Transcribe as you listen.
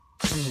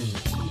You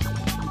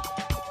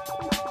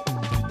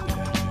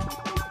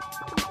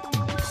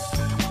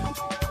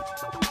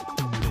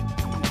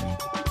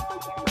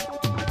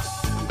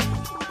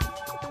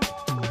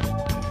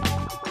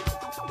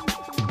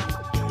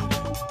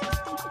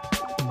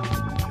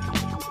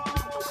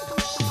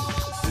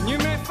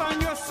may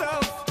find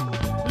yourself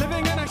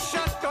living in a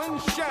shotgun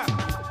shack,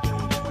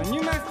 and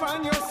you may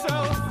find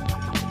yourself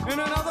in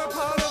another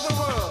part of the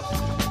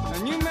world,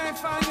 and you may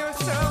find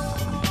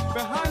yourself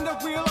behind the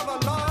wheel of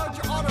a large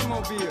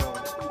automobile,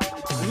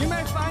 and you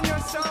may find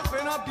yourself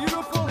in a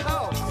beautiful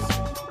house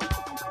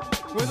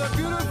with a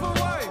beautiful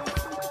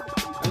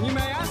wife, and you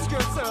may ask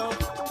yourself,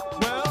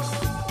 well,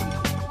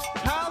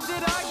 how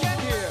did I get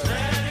here?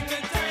 Letting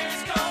the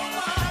days go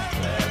by,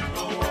 let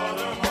the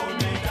water hold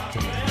me down.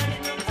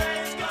 Letting the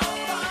days go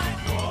by,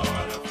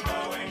 water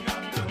flowing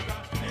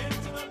underground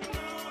into the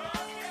blue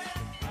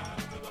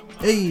again.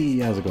 Hey,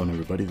 how's it going,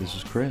 everybody? This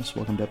is Chris.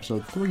 Welcome to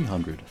episode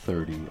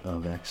 330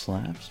 of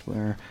X-Lapsed,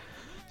 where,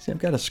 see, I've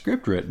got a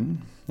script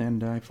written,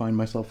 and I find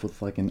myself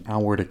with like an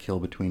hour to kill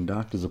between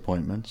doctor's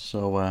appointments,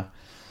 so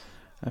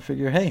I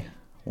figure, hey,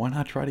 why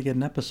not try to get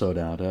an episode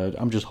out?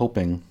 I'm just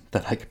hoping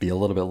that I could be a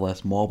little bit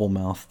less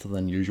marble-mouthed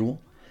than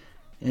usual,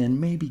 and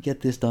maybe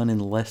get this done in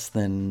less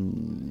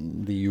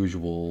than the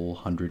usual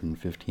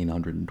 115,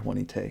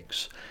 120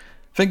 takes.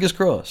 Fingers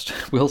crossed.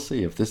 We'll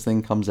see. If this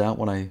thing comes out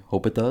when I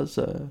hope it does,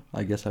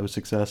 I guess I was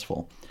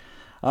successful.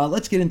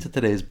 Let's get into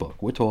today's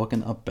book. We're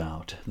talking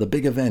about the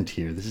big event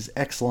here. This is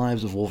X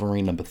Lives of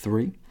Wolverine number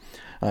 3,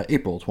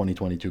 April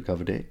 2022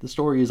 cover date. The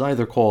story is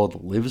either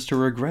called Lives to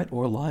Regret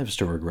or Lives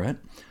to Regret,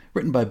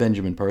 written by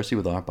Benjamin Percy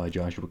with art by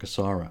Joshua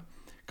Cassara.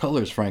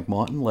 Colors Frank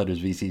Martin, letters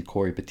VC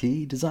Corey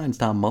Petit, designs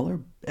Tom Muller,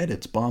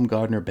 edits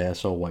Baumgartner,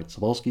 Basso, White,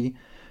 Cebulski.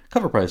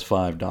 Cover price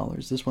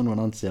 $5. This one went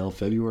on sale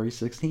February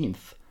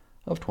 16th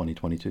of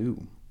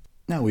 2022.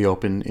 Now we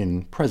open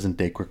in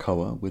present-day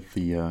Krakoa with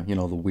the,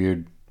 the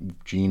weird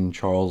Jean,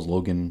 Charles,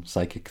 Logan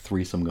psychic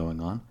threesome going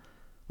on.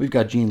 We've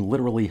got Jean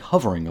literally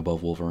hovering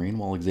above Wolverine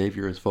while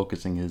Xavier is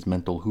focusing his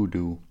mental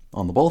hoodoo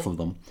on the both of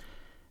them.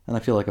 And I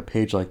feel like a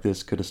page like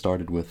this could have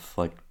started with,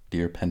 like,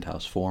 Dear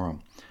Penthouse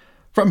Forum.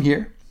 From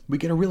here, we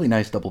get a really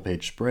nice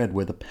double-page spread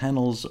where the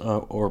panels,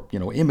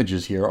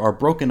 images here are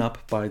broken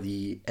up by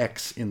the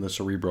X in the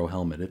Cerebro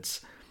helmet.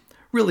 It's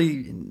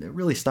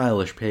really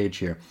stylish page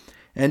here.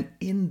 And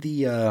in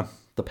the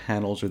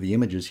panels or the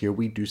images here,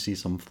 we do see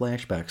some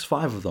flashbacks,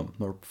 5 of them,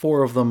 or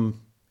 4 of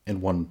them,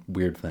 and one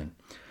weird thing.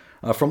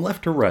 From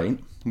left to right,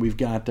 we've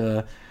got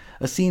a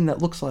scene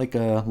that looks like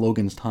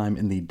Logan's time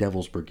in the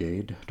Devil's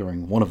Brigade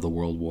during one of the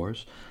World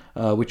Wars,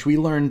 which we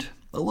learned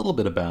a little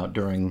bit about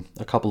during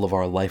a couple of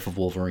our Life of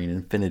Wolverine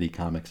Infinity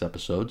Comics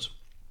episodes.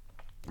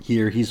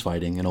 Here, he's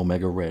fighting an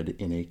Omega Red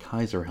in a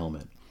Kaiser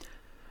helmet.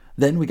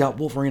 Then we got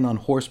Wolverine on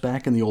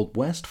horseback in the Old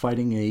West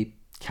fighting a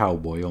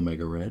cowboy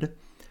Omega Red.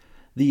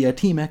 The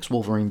Team X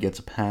Wolverine gets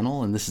a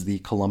panel, and this is the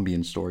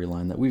Colombian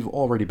storyline that we've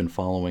already been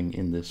following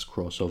in this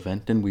cross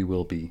event, and we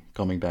will be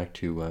coming back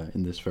to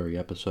in this very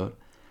episode.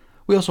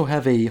 We also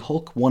have a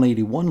Hulk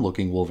 181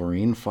 looking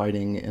Wolverine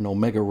fighting an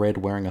Omega Red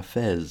wearing a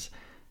fez.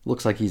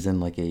 Looks like he's in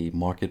like a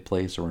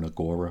marketplace or an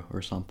agora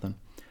or something.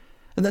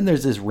 And then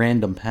there's this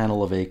random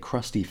panel of a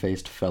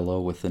crusty-faced fellow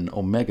with an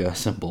Omega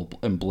symbol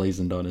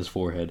emblazoned on his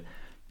forehead.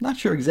 Not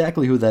sure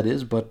exactly who that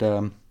is, but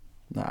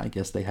I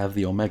guess they have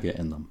the Omega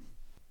in them.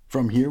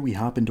 From here, we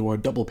hop into our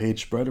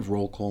double-page spread of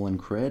roll call and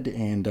cred,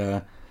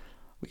 and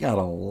we got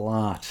a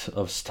lot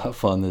of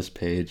stuff on this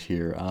page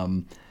here.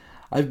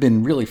 I've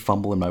been really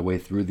fumbling my way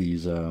through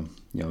these,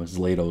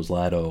 Zlato's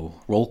Lado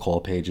roll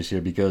call pages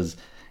here because,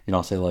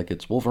 I'll say like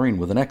it's Wolverine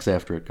with an X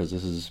after it because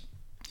this is,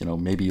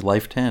 maybe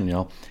Life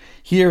 10,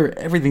 Here,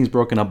 everything's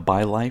broken up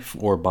by life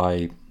or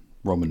by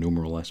Roman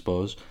numeral, I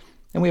suppose.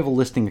 And we have a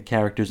listing of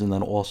characters and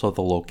then also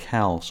the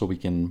locale so we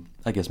can,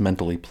 I guess,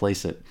 mentally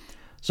place it.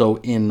 So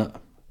in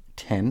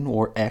 10,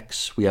 or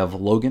X, we have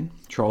Logan,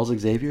 Charles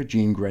Xavier,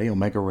 Jean Grey,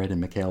 Omega Red,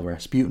 and Mikhail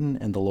Rasputin,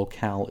 and the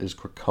locale is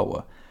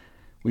Krakoa.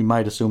 We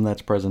might assume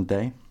that's present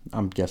day.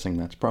 I'm guessing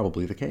that's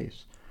probably the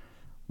case.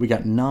 We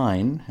got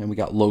 9, and we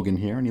got Logan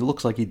here, and he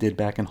looks like he did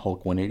back in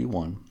Hulk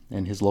 181,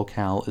 and his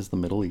locale is the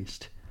Middle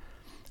East.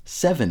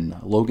 7,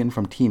 Logan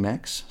from Team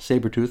X,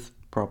 Sabretooth,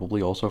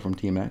 probably also from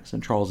Team X,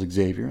 and Charles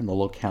Xavier, and the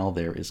locale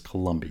there is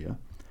Colombia.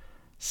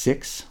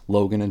 6,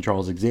 Logan and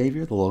Charles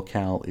Xavier, the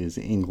locale is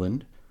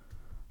England.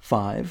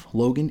 5,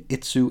 Logan,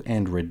 Itsu,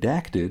 and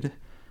Redacted,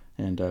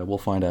 and we'll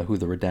find out who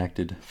the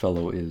Redacted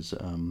fellow is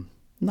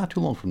not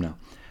too long from now.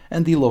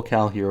 And the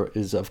locale here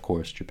is, of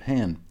course,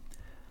 Japan.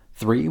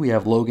 3, we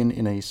have Logan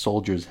in a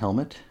soldier's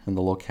helmet, and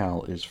the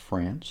locale is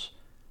France.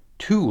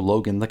 2,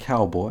 Logan the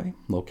cowboy,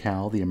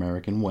 locale the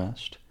American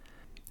West.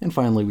 And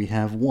finally, we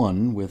have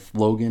 1 with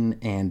Logan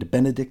and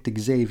Benedict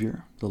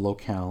Xavier. The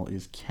locale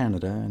is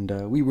Canada,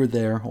 and we were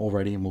there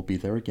already and we'll be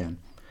there again.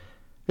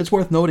 It's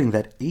worth noting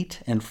that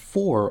 8 and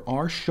 4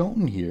 are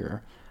shown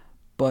here,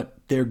 but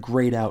they're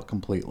grayed out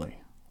completely.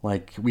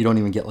 Like, we don't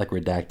even get, like,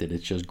 redacted.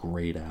 It's just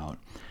grayed out.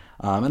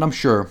 And I'm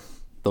sure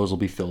those will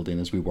be filled in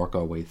as we work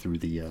our way through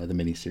the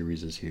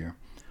mini-series here.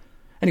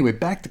 Anyway,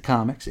 back to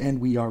comics, and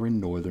we are in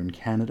northern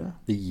Canada.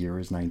 The year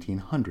is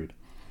 1900.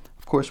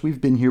 Of course, we've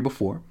been here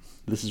before.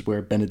 This is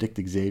where Benedict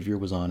Xavier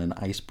was on an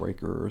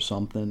icebreaker or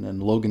something,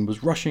 and Logan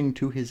was rushing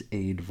to his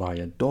aid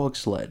via dog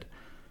sled.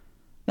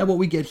 Now, what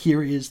we get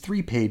here is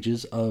 3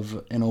 pages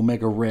of an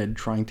Omega Red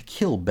trying to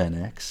kill Ben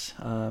X,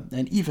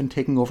 and even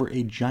taking over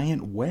a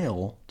giant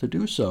whale to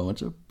do so.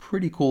 It's a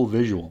pretty cool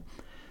visual.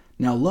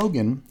 Now,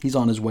 Logan, he's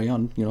on his way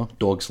on,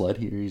 dog sled.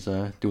 He's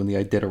doing the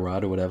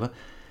Iditarod or whatever.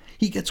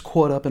 He gets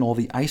caught up in all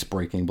the ice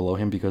breaking below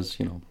him because,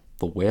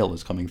 the whale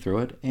is coming through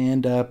it,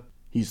 and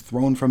he's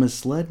thrown from his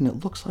sled, and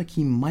it looks like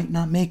he might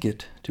not make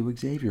it to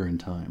Xavier in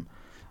time.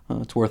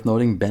 It's worth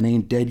noting Ben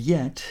ain't dead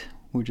yet.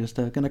 We're just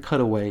going to cut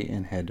away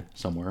and head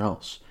somewhere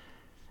else.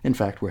 In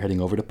fact, we're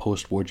heading over to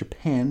post-war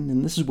Japan,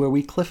 and this is where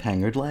we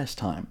cliffhangered last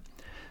time.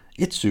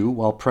 Itsu,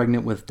 while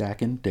pregnant with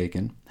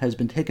Daken, has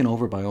been taken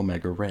over by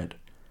Omega Red.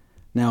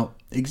 Now,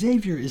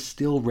 Xavier is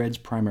still Red's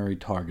primary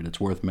target, it's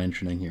worth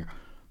mentioning here.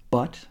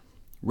 But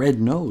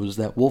Red knows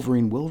that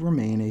Wolverine will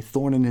remain a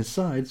thorn in his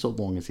side so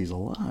long as he's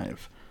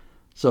alive.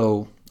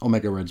 So,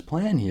 Omega Red's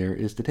plan here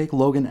is to take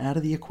Logan out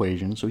of the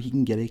equation so he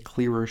can get a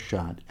clearer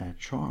shot at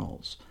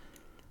Charles.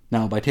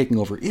 Now, by taking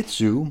over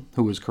Itsu,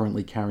 who is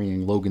currently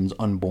carrying Logan's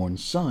unborn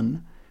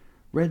son,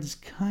 Red's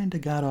kinda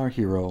got our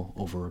hero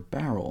over a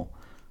barrel,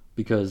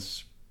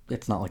 because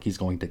it's not like he's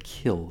going to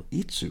kill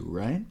Itsu,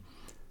 right?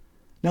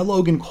 Now,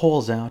 Logan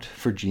calls out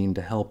for Jean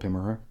to help him,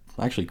 or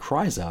actually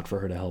cries out for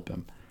her to help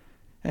him,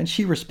 and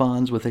she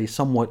responds with a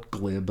somewhat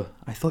glib,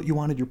 "I thought you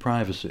wanted your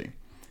privacy,"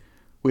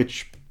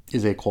 which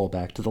is a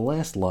callback to the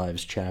last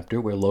Lives chapter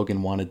where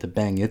Logan wanted to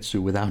bang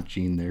Itsu without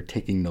Jean there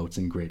taking notes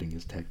and grading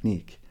his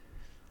technique.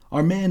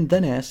 Our man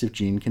then asks if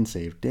Jean can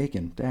save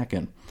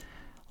Daken.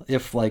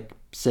 If,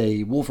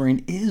 say,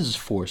 Wolverine is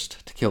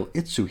forced to kill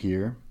Itsu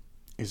here,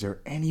 is there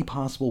any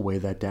possible way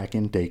that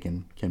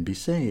Daken can be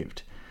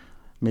saved?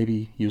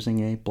 Maybe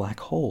using a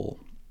black hole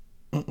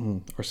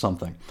or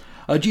something.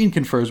 Jean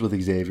confers with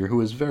Xavier,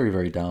 who is very,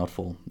 very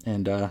doubtful.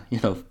 And,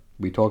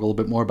 we talk a little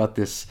bit more about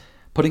this,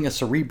 putting a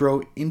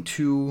Cerebro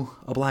into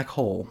a black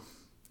hole,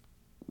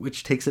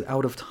 which takes it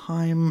out of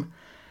time.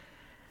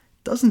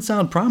 Doesn't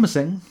sound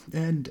promising,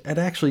 and it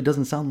actually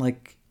doesn't sound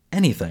like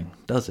anything,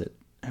 does it?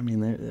 I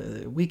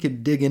mean, we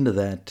could dig into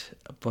that,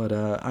 but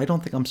I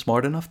don't think I'm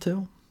smart enough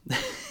to.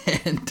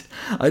 And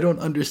I don't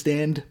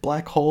understand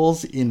black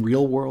holes in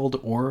real world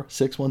or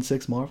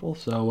 616 Marvel,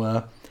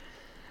 so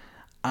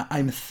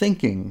I'm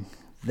thinking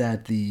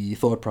that the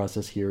thought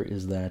process here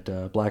is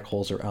that black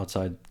holes are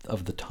outside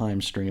of the time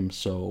stream,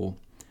 so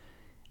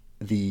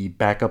the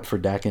backup for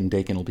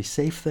Daken will be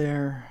safe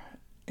there.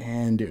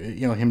 And,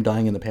 him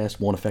dying in the past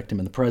won't affect him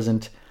in the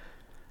present.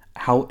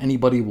 How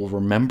anybody will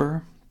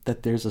remember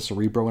that there's a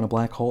Cerebro in a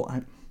black hole,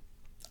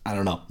 I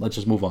don't know. Let's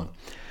just move on.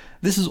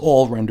 This is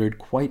all rendered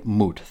quite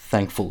moot,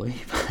 thankfully,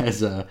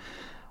 as,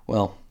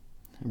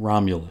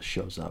 Romulus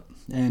shows up.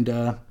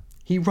 And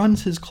he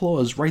runs his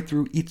claws right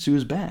through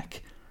Itsu's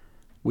back,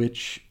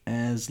 which,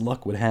 as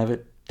luck would have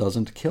it,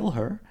 doesn't kill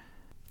her.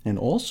 And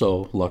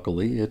also,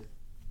 luckily, it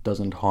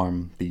doesn't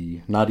harm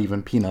the not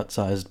even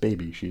peanut-sized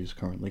baby she's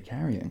currently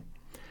carrying.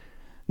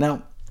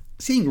 Now,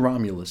 seeing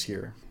Romulus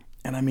here,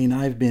 and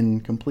I've been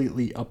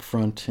completely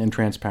upfront and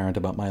transparent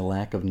about my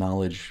lack of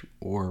knowledge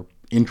or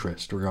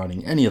interest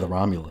regarding any of the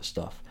Romulus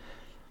stuff,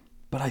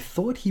 but I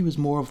thought he was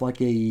more of like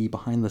a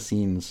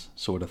behind-the-scenes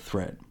sort of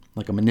threat,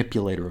 like a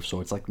manipulator of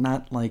sorts,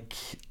 not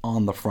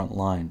on the front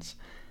lines.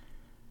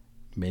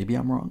 Maybe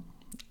I'm wrong.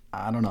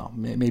 I don't know.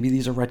 Maybe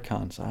these are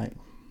retcons.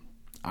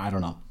 I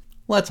don't know.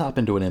 Let's hop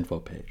into an info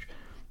page.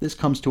 This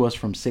comes to us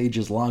from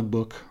Sage's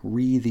logbook,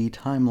 re the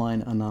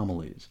Timeline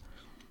Anomalies.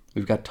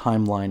 We've got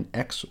Timeline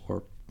X,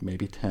 or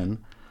maybe 10.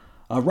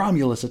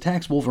 Romulus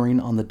attacks Wolverine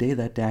on the day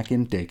that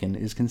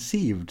Daken is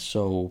conceived,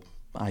 so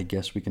I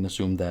guess we can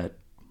assume that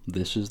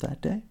this is that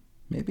day,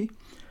 maybe?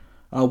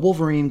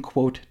 Wolverine,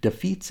 quote,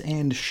 defeats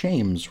and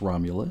shames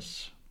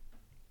Romulus.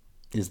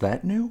 Is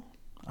that new?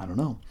 I don't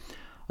know.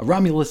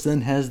 Romulus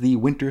then has the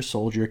Winter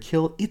Soldier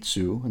kill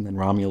Itsu, and then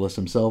Romulus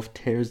himself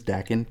tears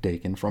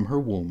Daken from her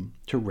womb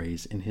to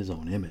raise in his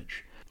own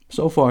image.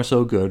 So far,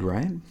 so good,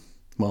 right?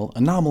 Well,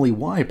 Anomaly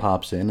Y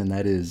pops in, and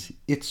that is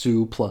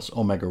Itsu plus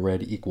Omega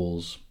Red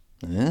equals...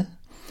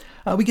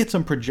 We get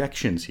some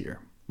projections here,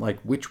 like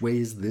which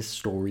ways this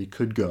story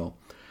could go,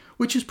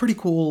 which is pretty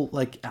cool,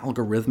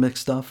 algorithmic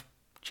stuff,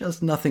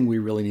 just nothing we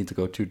really need to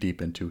go too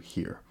deep into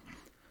here.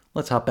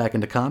 Let's hop back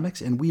into comics,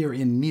 and we are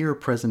in near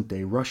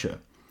present-day Russia.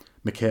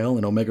 Mikhail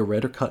and Omega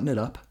Red are cutting it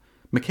up.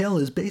 Mikhail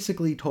is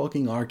basically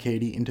talking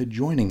Arcady into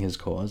joining his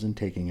cause and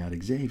taking out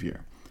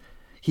Xavier.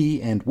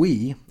 He and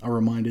we are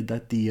reminded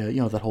that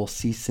that whole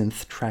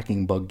C-Synth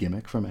tracking bug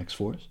gimmick from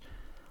X-Force.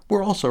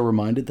 We're also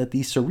reminded that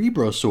the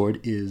Cerebro sword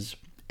is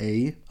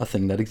A, a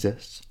thing that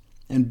exists,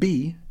 and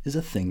B, is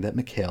a thing that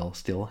Mikhail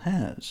still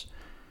has.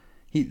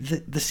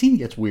 The scene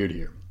gets weird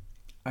here.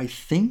 I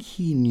think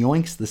he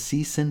yoinks the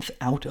C-Synth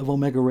out of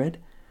Omega Red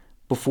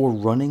before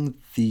running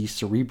the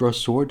Cerebro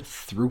sword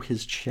through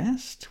his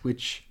chest,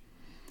 which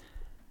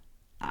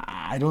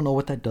I don't know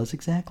what that does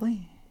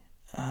exactly.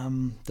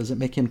 Does it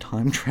make him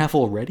time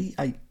travel ready?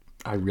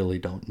 I really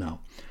don't know.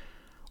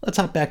 Let's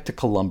hop back to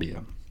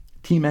Columbia.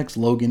 Team X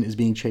Logan is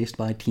being chased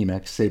by Team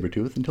X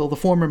Sabretooth until the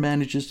former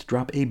manages to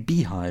drop a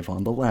beehive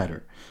on the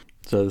latter.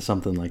 So there's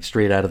something like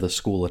straight out of the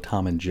school of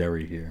Tom and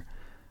Jerry here.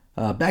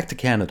 Back to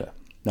Canada.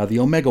 Now the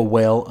Omega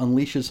Whale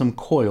unleashes some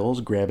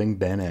coils, grabbing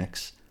Ben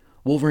X.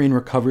 Wolverine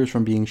recovers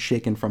from being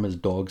shaken from his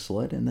dog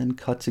sled and then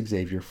cuts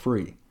Xavier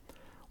free.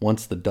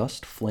 Once the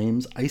dust,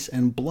 flames, ice,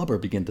 and blubber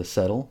begin to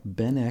settle,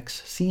 Ben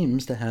X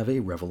seems to have a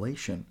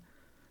revelation.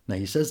 Now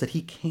he says that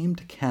he came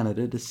to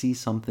Canada to see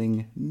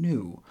something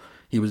new.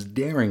 He was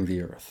daring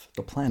the Earth,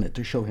 the planet,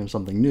 to show him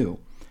something new.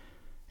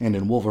 And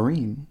in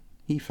Wolverine,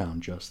 he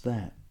found just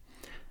that.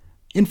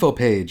 Info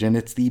page, and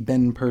it's the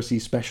Ben Percy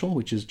special,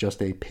 which is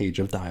just a page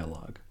of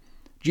dialogue.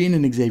 Jean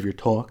and Xavier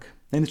talk,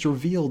 and it's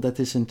revealed that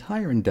this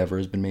entire endeavor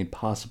has been made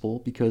possible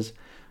because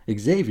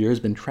Xavier has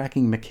been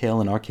tracking Mikhail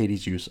and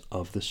Arcady's use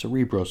of the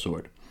Cerebro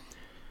Sword,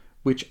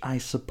 which I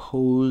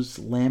suppose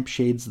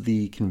lampshades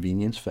the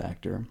convenience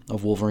factor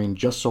of Wolverine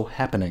just so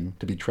happening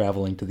to be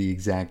traveling to the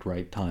exact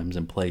right times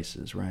and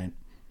places, right?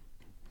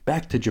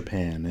 Back to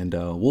Japan, and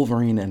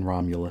Wolverine and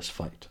Romulus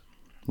fight.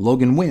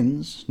 Logan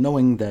wins,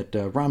 knowing that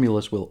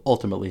Romulus will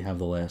ultimately have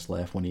the last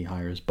laugh when he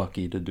hires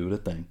Bucky to do the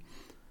thing.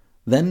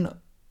 Then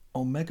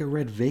Omega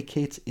Red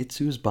vacates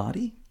Itsu's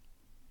body?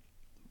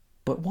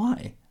 But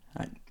why?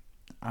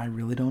 I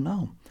really don't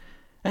know.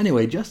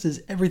 Anyway, just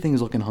as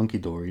everything's looking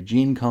hunky-dory,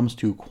 Jean comes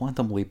to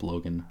Quantum Leap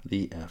Logan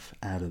the F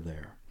out of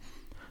there.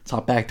 Let's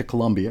hop back to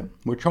Columbia,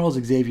 where Charles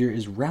Xavier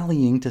is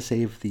rallying to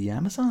save the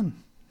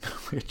Amazon,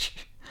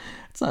 which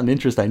it's not an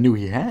interest I knew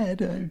he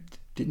had. I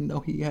didn't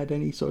know he had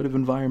any sort of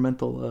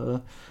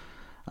environmental,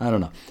 I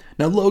don't know.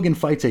 Now, Logan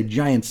fights a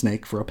giant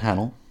snake for a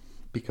panel,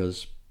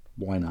 because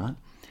why not?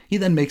 He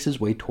then makes his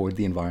way toward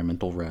the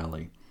environmental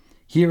rally.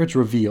 Here it's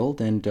revealed,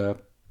 and,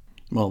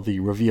 the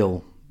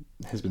reveal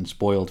has been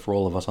spoiled for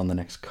all of us on the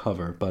next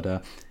cover,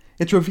 but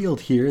it's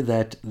revealed here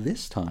that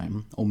this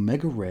time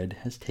Omega Red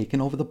has taken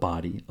over the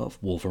body of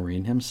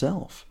Wolverine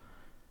himself.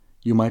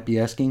 You might be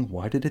asking,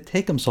 why did it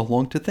take him so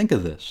long to think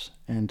of this?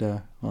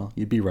 And,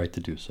 you'd be right to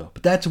do so.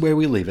 But that's where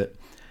we leave it.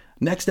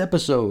 Next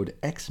episode,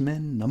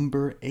 X-Men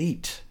number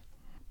 8.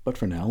 But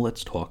for now,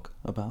 let's talk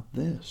about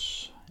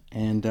this.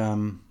 And,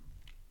 I'm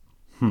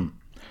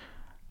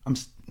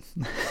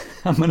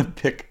going to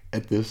pick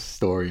at this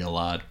story a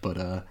lot,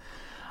 but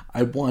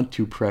I want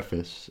to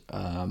preface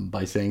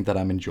by saying that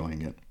I'm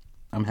enjoying it.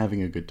 I'm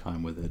having a good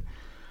time with it.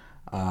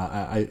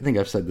 I think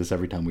I've said this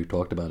every time we've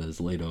talked about it as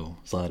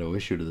Slato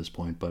issue to this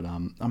point, but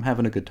I'm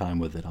having a good time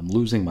with it. I'm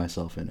losing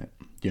myself in it,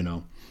 you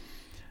know.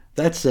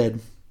 That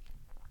said,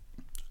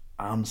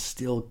 I'm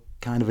still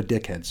kind of a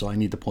dickhead, so I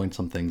need to point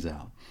some things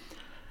out.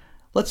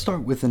 Let's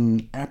start with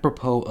an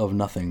apropos of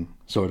nothing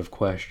sort of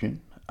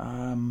question.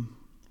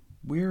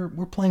 We're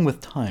playing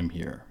with time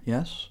here,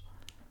 yes?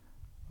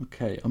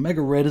 Okay,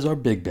 Omega Red is our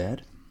big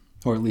bad,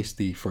 or at least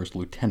the first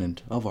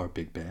lieutenant of our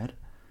big bad.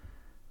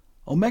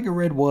 Omega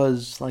Red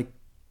was,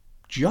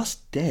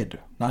 just dead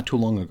not too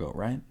long ago,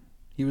 right?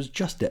 He was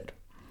just dead.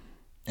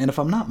 And if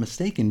I'm not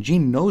mistaken,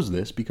 Jean knows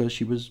this because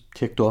she was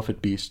ticked off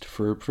at Beast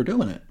for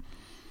doing it.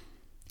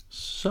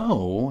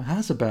 So,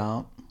 how's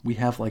about we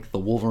have, the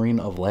Wolverine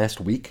of last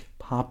week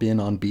pop in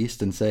on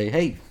Beast and say,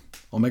 hey,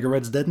 Omega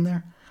Red's dead in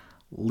there?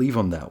 Leave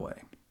him that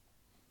way.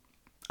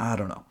 I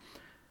don't know.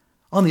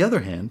 On the other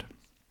hand,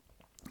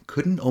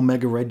 couldn't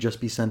Omega Red just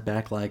be sent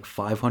back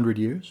 500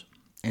 years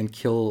and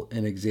kill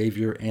an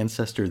Xavier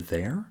ancestor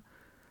there,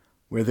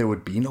 where there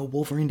would be no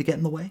Wolverine to get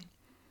in the way?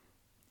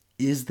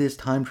 Is this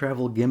time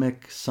travel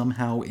gimmick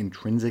somehow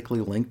intrinsically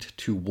linked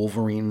to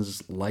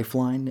Wolverine's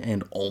lifeline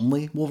and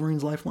only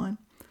Wolverine's lifeline?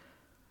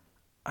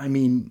 I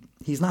mean,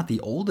 he's not the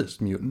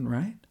oldest mutant,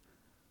 right?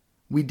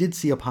 We did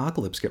see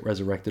Apocalypse get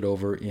resurrected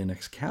over in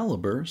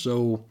Excalibur,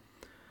 so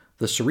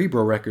the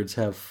Cerebro records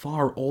have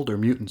far older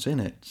mutants in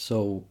it,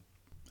 so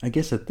I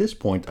guess at this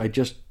point, I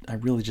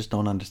really just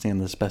don't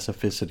understand the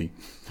specificity.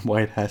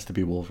 Why it has to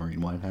be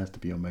Wolverine, why it has to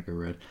be Omega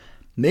Red.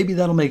 Maybe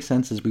that'll make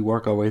sense as we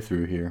work our way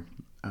through here.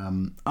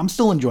 I'm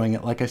still enjoying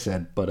it, like I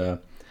said,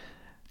 but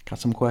got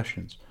some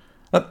questions.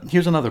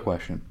 Here's another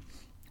question.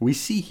 We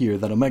see here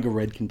that Omega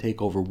Red can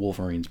take over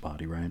Wolverine's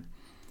body, right?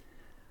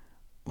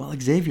 Well,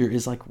 Xavier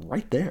is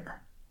right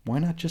there. Why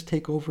not just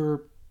take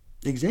over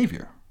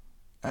Xavier?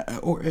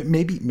 Or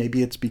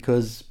maybe it's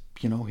because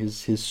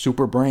his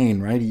super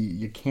brain, right?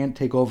 You can't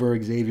take over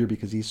Xavier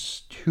because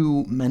he's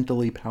too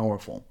mentally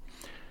powerful.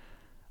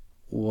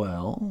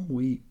 Well,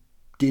 we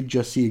did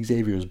just see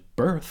Xavier's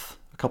birth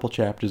a couple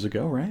chapters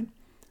ago, right?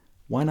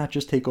 Why not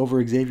just take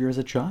over Xavier as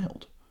a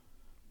child?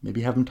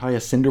 Maybe have him tie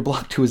a cinder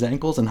block to his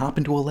ankles and hop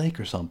into a lake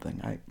or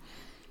something.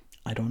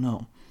 I don't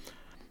know.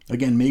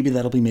 Again, maybe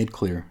that'll be made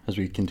clear as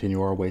we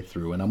continue our way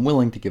through, and I'm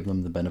willing to give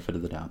them the benefit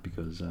of the doubt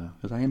because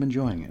I am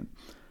enjoying it.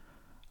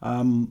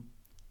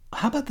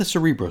 How about the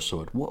Cerebro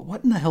Sword?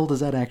 What in the hell does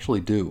that actually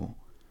do?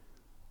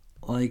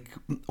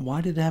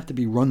 Why did it have to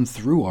be run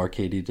through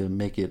Arcady to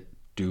make it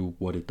do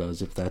what it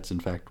does, if that's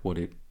in fact what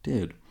it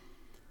did?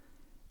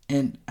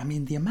 And, I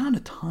mean, the amount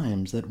of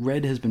times that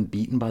Red has been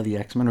beaten by the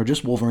X-Men, or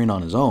just Wolverine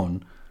on his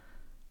own,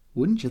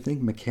 wouldn't you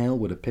think Mikhail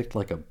would have picked,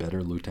 like, a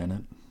better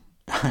lieutenant?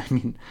 I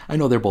mean, I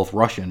know they're both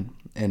Russian,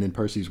 and in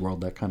Percy's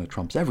world that kind of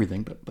trumps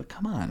everything, but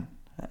come on.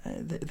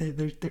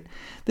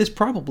 There's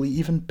probably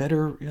even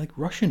better, like,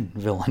 Russian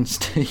villains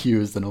to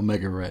use than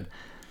Omega Red.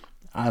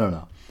 I don't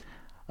know.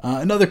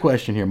 Another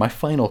question here, my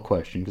final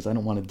question, because I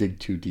don't want to dig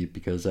too deep,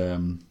 because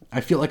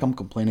I feel like I'm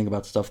complaining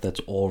about stuff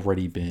that's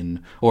already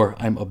been, or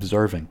I'm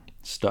observing.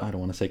 I don't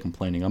want to say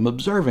complaining. I'm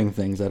observing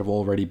things that have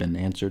already been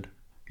answered,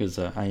 because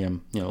I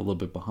am, a little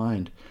bit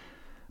behind.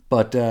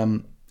 But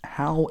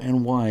how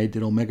and why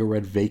did Omega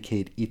Red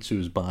vacate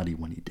Itsu's body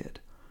when he did?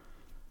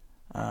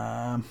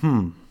 Now,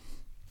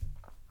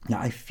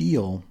 I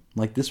feel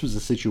like this was a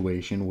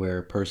situation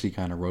where Percy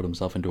kind of wrote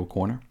himself into a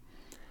corner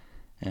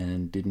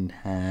and didn't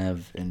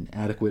have an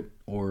adequate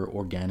or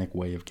organic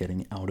way of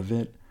getting out of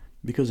it,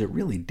 because it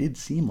really did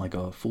seem like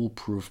a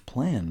foolproof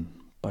plan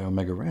by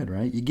Omega Red,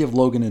 right? You give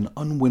Logan an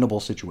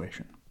unwinnable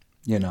situation.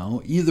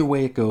 Either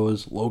way it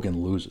goes,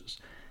 Logan loses.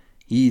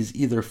 He's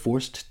either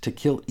forced to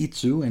kill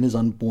Itsu and his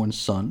unborn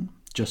son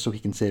just so he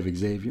can save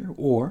Xavier,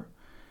 or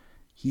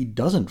he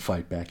doesn't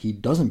fight back. He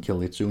doesn't kill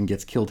Itsu and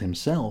gets killed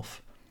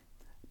himself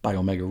by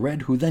Omega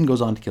Red, who then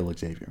goes on to kill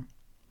Xavier.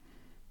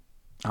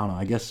 I don't know,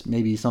 I guess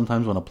maybe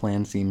sometimes when a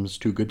plan seems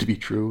too good to be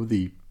true,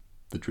 the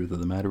truth of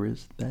the matter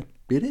is that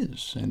it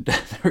is, and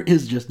there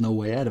is just no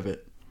way out of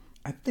it.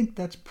 I think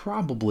that's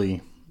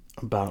probably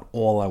about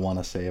all I want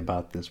to say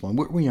about this one.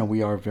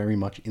 We are very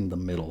much in the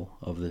middle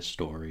of this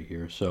story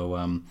here, so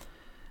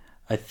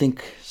I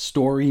think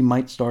story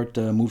might start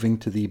moving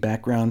to the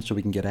background so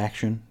we can get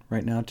action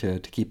right now to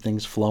keep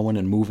things flowing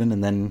and moving,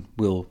 and then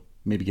we'll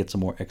maybe get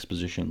some more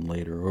exposition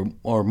later,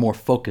 or more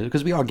focus,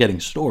 because we are getting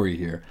story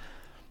here.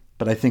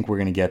 But I think we're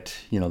going to get,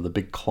 the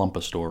big clump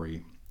of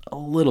story a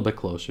little bit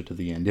closer to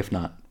the end, if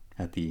not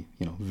at the,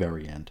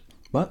 very end.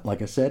 But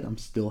like I said, I'm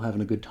still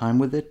having a good time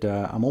with it.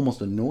 I'm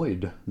almost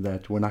annoyed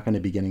that we're not going to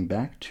be getting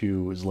back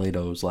to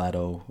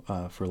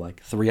Zlato for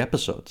like 3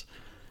 episodes.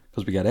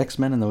 Because we got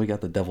X-Men, and then we got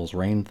the Devil's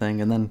Reign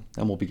thing, and then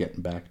we'll be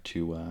getting back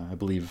to, I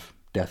believe,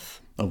 Death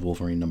of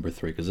Wolverine number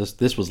 3, because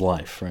this was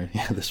life, right?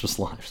 Yeah, this was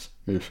life.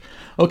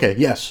 Okay,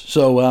 yes,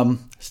 so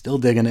still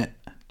digging it.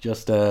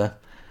 Just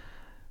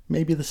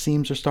maybe the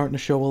seams are starting to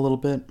show a little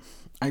bit.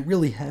 I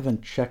really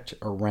haven't checked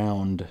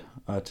around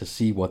to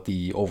see what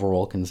the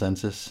overall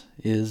consensus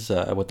is,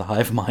 what the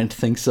hive mind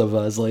thinks of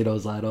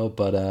Zlato,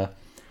 but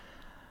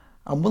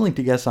I'm willing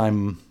to guess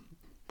I'm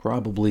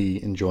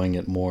probably enjoying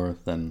it more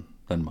than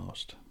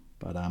most.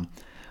 But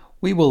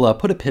we will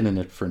put a pin in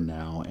it for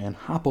now and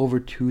hop over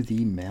to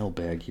the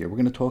mailbag here. We're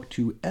going to talk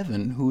to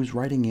Evan, who's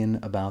writing in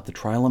about the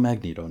Trial of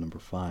Magneto, number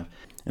 5.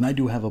 And I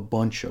do have a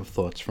bunch of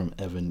thoughts from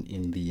Evan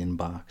in the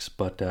inbox,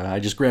 but I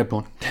just grabbed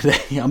one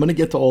today. I'm going to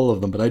get to all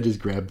of them, but I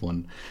just grabbed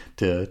one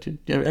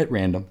at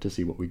random to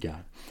see what we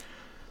got.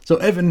 So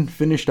Evan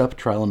finished up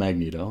Trial of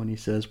Magneto, and he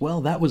says,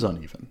 well, that was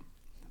uneven.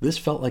 This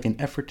felt like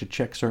an effort to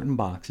check certain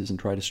boxes and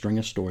try to string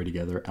a story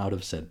together out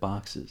of said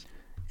boxes.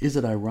 Is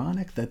it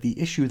ironic that the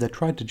issue that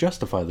tried to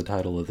justify the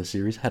title of the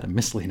series had a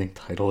misleading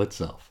title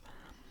itself?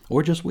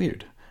 Or just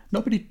weird?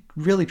 Nobody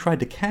really tried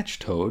to catch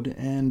Toad,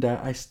 and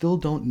I still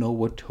don't know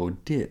what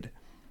Toad did.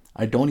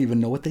 I don't even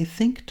know what they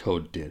think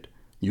Toad did.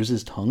 Use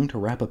his tongue to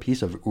wrap a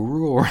piece of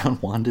Uru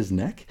around Wanda's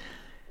neck?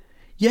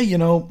 Yeah, I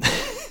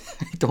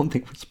don't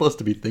think we're supposed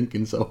to be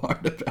thinking so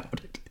hard about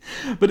it.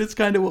 But it's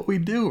kind of what we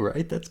do,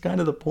 right? That's kind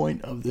of the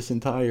point of this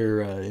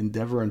entire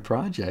endeavor and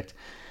project.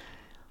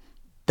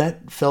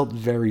 That felt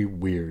very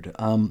weird.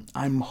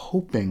 I'm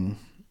hoping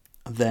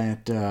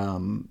that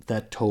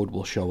that Toad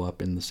will show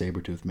up in the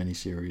Sabretooth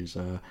miniseries.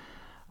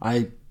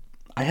 I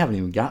haven't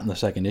even gotten the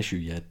second issue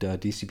yet.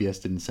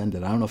 DCBS didn't send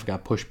it. I don't know if it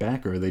got pushed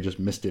back or they just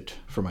missed it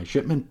for my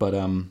shipment, but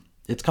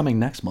it's coming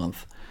next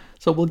month.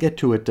 So we'll get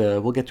to it.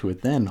 We'll get to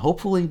it then.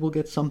 Hopefully, we'll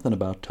get something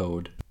about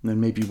Toad, and then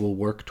maybe we'll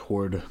work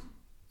toward,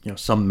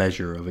 some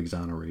measure of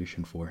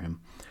exoneration for him.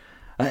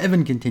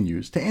 Evan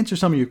continues, to answer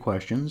some of your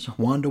questions,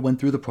 Wanda went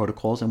through the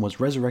protocols and was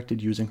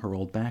resurrected using her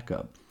old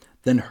backup.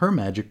 Then her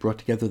magic brought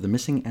together the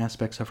missing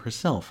aspects of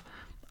herself,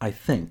 I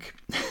think.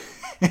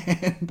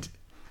 And,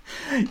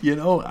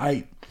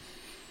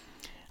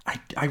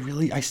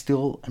 I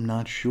still am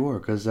not sure,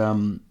 because,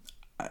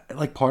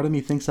 part of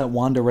me thinks that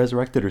Wanda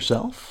resurrected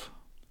herself.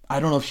 I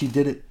don't know if she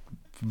did it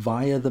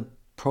via the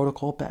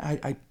protocol.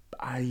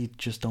 I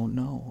just don't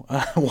know.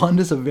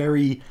 Wanda's a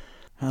very...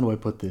 How do I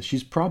put this?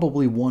 She's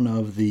probably one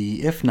of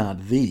the, if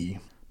not the,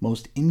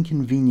 most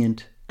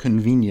convenient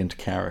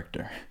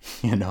character.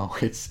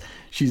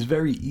 She's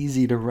very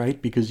easy to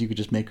write because you could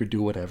just make her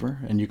do whatever,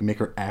 and you can make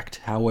her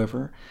act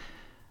however.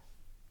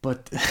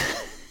 But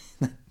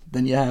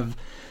then you have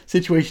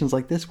situations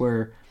like this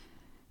where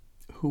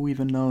who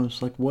even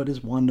knows? What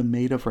is Wanda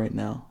made of right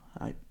now?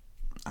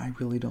 I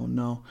really don't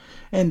know.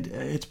 And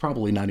it's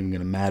probably not even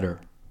going to matter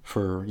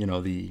for,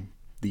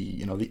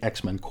 the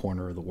X-Men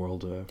corner of the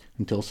world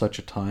until such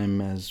a time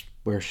as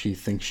where she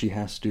thinks she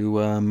has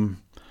to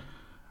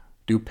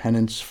do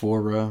penance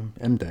for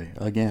M-Day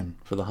again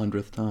for the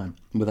 100th time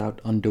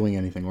without undoing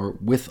anything, or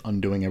with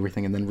undoing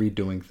everything and then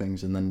redoing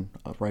things, and then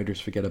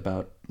writers forget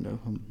about...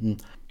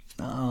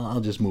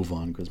 I'll just move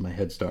on because my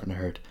head's starting to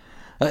hurt.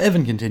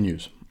 Evan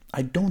continues,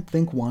 I don't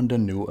think Wanda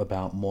knew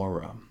about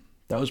Moira.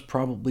 That was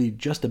probably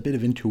just a bit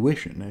of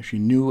intuition, as she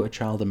knew a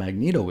child of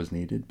Magneto was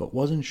needed, but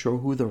wasn't sure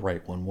who the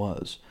right one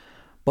was.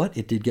 But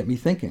it did get me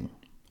thinking.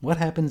 What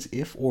happens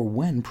if or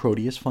when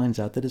Proteus finds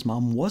out that his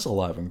mom was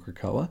alive in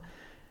Krakoa,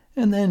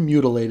 and then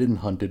mutilated and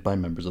hunted by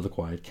members of the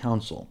Quiet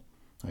Council?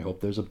 I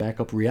hope there's a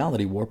backup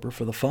reality warper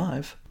for the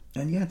 5.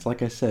 And yeah, it's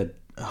like I said,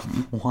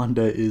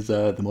 Wanda is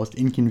the most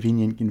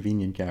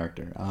convenient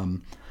character.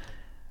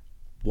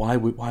 Why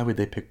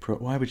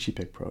would she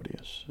pick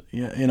Proteus?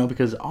 Yeah,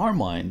 because our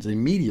minds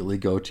immediately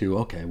go to,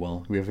 okay,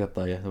 well, we've got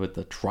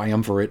the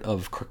triumvirate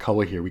of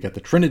Krakoa here. We got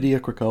the Trinity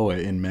of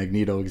Krakoa in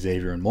Magneto,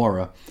 Xavier, and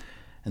Moira,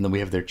 and then we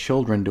have their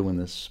children doing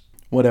this,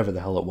 whatever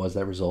the hell it was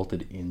that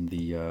resulted in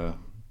the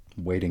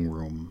waiting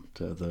room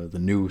to the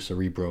new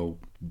Cerebro,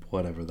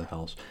 whatever the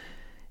hell's.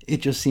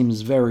 It just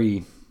seems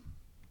very,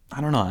 I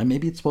don't know,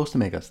 maybe it's supposed to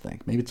make us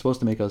think. Maybe it's supposed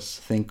to make us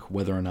think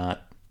whether or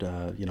not,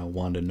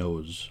 Wanda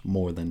knows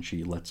more than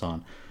she lets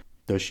on.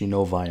 Does she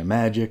know via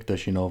magic?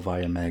 Does she know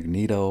via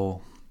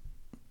Magneto?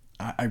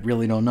 I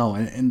really don't know.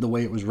 And the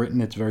way it was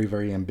written, it's very,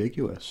 very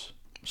ambiguous.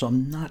 So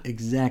I'm not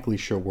exactly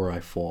sure where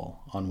I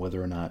fall on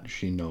whether or not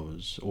she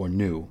knows or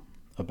knew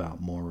about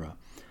Moira.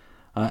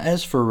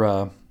 As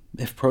for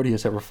if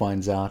Proteus ever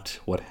finds out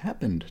what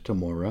happened to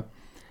Moira,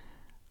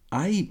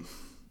 I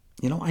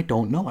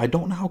don't know. I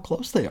don't know how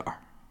close they are.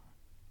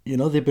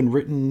 They've been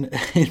written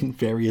in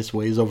various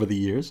ways over the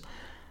years.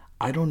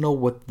 I don't know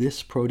what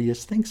this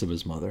Proteus thinks of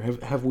his mother.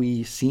 Have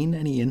we seen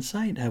any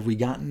insight? Have we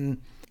gotten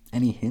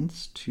any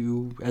hints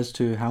as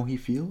to how he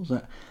feels?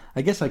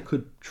 I guess I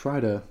could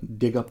try to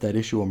dig up that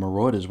issue of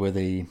Marauders where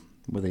they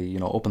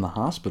open the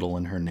hospital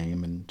in her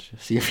name and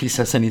see if he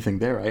says anything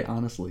there. I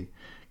honestly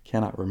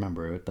cannot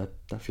remember.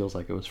 That feels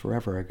like it was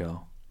forever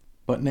ago.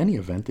 But in any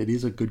event, it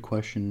is a good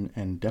question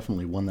and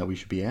definitely one that we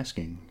should be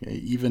asking.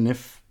 Even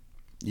if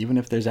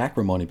there's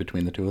acrimony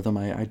between the two of them,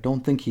 I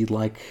don't think he'd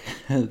like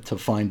to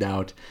find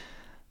out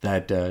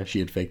that she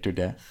had faked her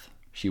death.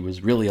 She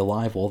was really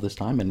alive all this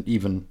time, and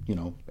even,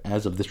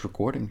 as of this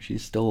recording,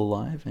 she's still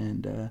alive,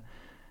 and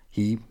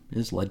he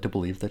is led to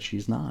believe that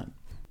she's not.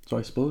 So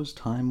I suppose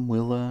time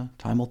will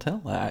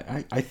tell.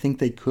 I think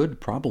they could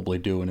probably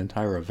do an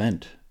entire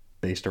event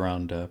based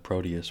around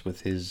Proteus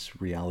with his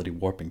reality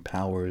warping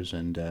powers,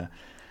 and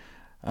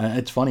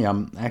it's funny,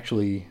 I'm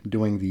actually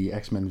doing the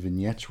X-Men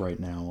vignettes right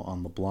now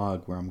on the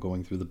blog where I'm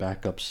going through the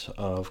backups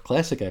of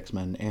classic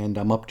X-Men, and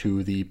I'm up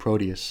to the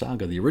Proteus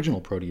saga, the original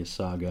Proteus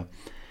saga,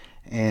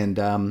 and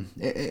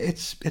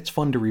it's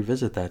fun to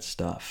revisit that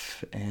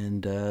stuff,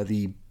 and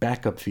the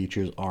backup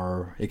features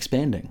are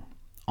expanding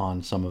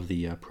on some of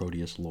the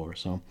Proteus lore,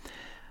 so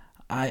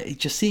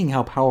just seeing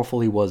how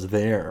powerful he was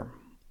there,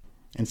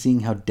 and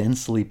seeing how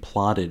densely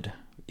plotted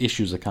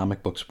issues of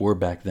comic books were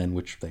back then,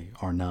 which they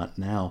are not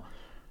now,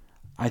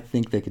 I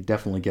think they could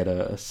definitely get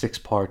a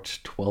 6-part,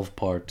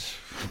 12-part,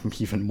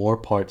 even more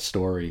part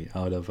story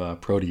out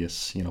of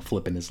Proteus,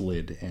 flipping his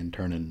lid and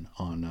turning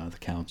on the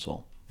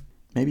council.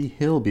 Maybe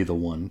he'll be the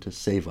one to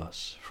save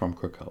us from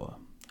Krakoa.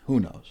 Who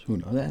knows?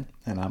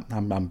 And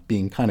I'm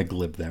being kind of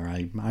glib there.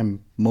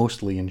 I'm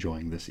mostly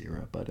enjoying this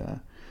era, but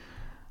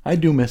I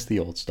do miss the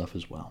old stuff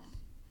as well.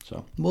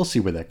 So we'll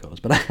see where that goes.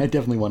 But I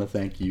definitely want to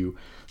thank you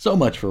so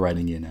much for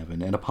writing in,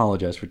 Evan, and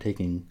apologize for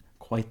taking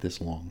quite this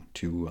long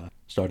to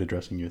start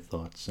addressing your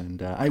thoughts,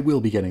 and I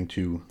will be getting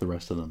to the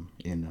rest of them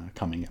in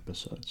coming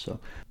episodes. So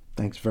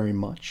thanks very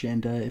much,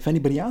 and if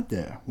anybody out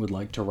there would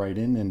like to write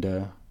in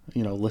and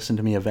listen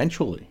to me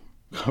eventually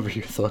cover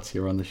your thoughts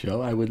here on the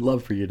show, I would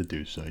love for you to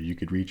do so. You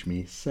could reach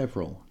me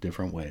several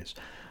different ways.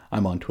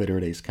 I'm on Twitter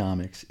at Ace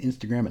Comics,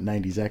 Instagram at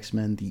 90s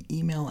X-Men. The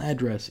email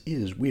address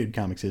is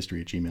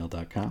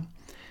weirdcomicshistory@gmail.com.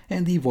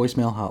 And the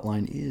voicemail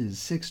hotline is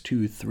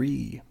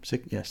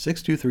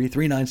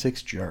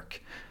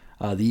 623-396-JERK.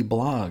 The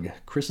blog,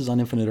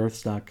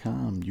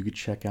 chrisisoninfiniteearths.com. You could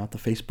check out the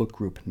Facebook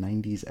group,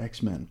 90s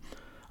X-Men.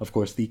 Of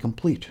course, the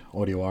complete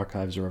audio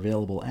archives are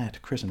available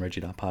at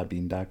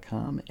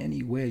chrisandreggie.podbean.com.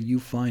 Anywhere you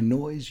find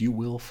noise, you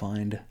will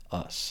find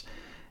us.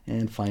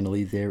 And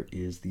finally, there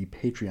is the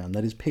Patreon.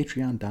 That is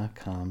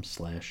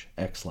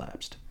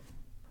patreon.com/xlapsed.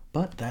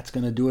 But that's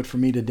going to do it for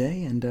me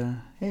today, and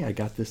hey, I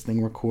got this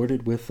thing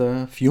recorded with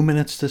a few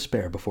minutes to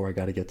spare before I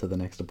got to get to the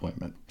next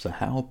appointment. So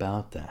how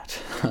about that?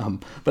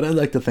 But I'd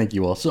like to thank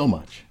you all so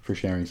much for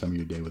sharing some of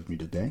your day with me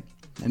today.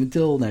 And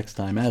until next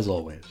time, as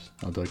always,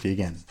 I'll talk to you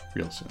again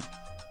real soon.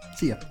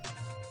 See ya.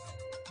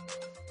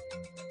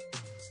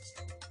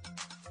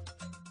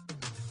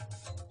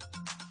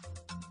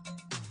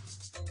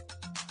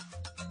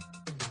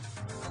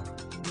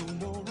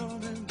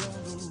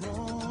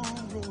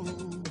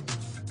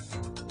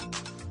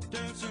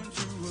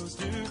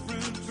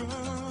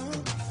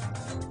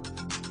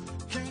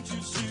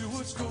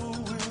 What's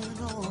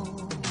going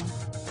on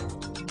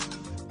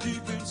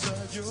deep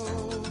inside your